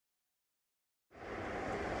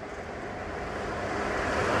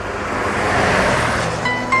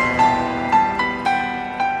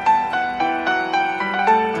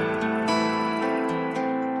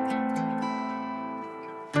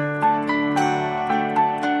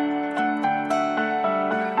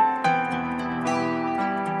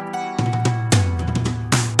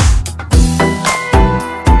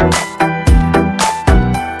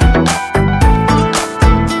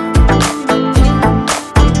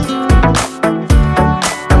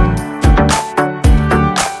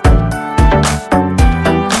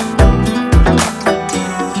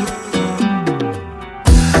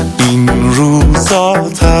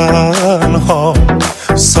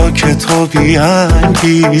بی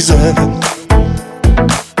انگیزه،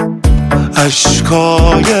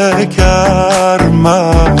 اشکای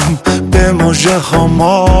گرمم به مژه هام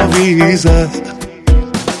آویزه.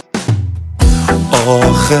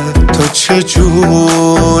 آخه تو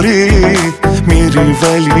چجوری میری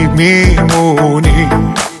ولی میمونی،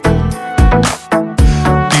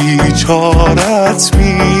 بیچارت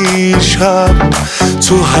میشم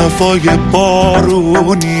تو هوای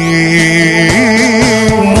بارونی.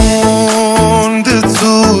 مونده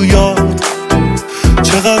تو یاد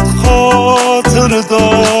چقدر خاطر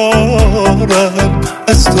دارم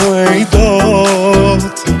از تو ای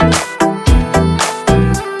داد،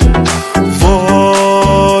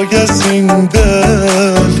 وای از این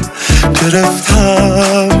دل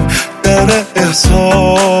گرفتم در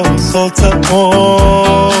احساساتم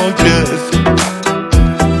آگل.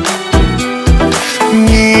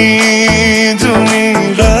 میدونی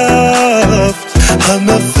رفت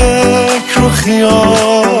همه فکر و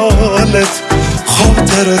خیالت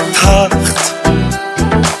خاطر تخت،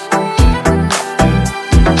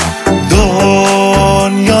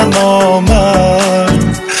 دنیا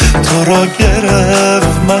نامد تو را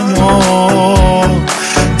گرفت منو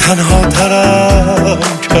تنها ترم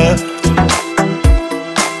کرد.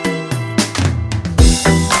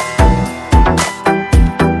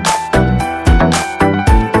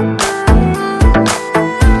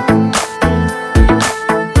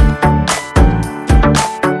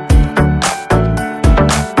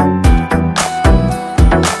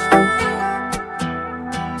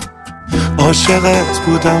 عاشقت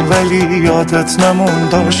بودم ولی یادت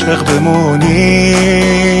نموند عاشق بمونی،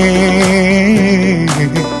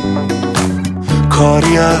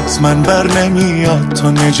 کاری از من بر نمیاد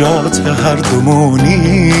تو نجات هر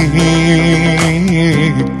دومونی،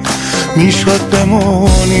 میشد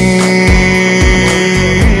بمونی.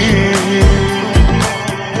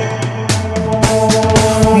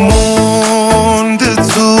 مونده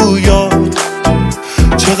تو یاد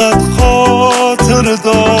چقدر خاطر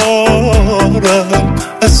دارم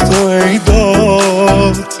از تو ای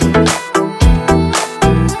داد،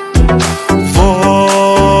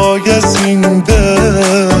 وای از این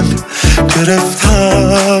دل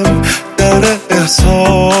گرفتم در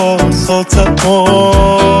احساساتم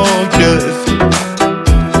آگل.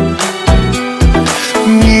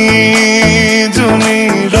 میدونی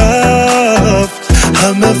رفت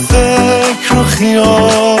همه فکر و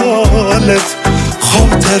خیالت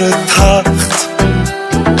خاطر تخت،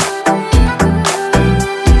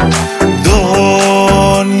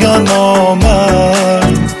 دنیا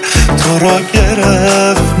نامد تو را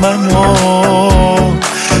گرفت منو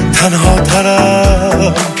تنها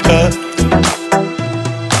ترم کرد.